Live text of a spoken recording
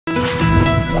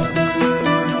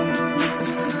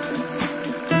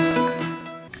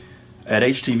At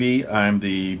HTV, I'm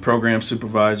the program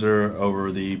supervisor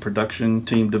over the production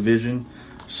team division.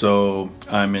 So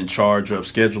I'm in charge of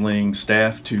scheduling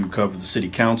staff to cover the city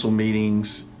council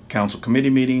meetings, council committee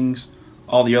meetings,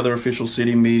 all the other official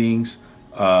city meetings,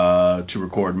 to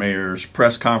record mayor's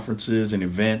press conferences and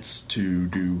events, to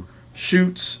do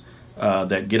shoots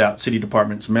that get out city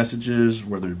departments' messages,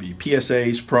 whether it be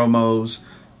PSAs, promos,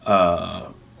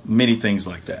 many things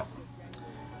like that.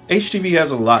 HTV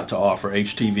has a lot to offer.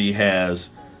 HTV has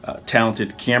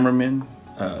talented cameramen,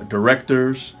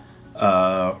 directors,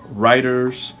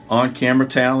 writers, on-camera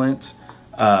talent,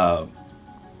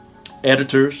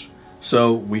 editors.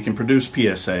 So we can produce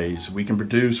PSAs, we can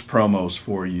produce promos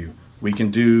for you. We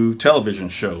can do television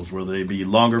shows, whether they be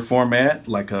longer format,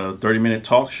 like a 30-minute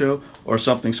talk show, or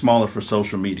something smaller for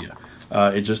social media.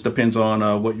 It just depends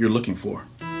on what you're looking for.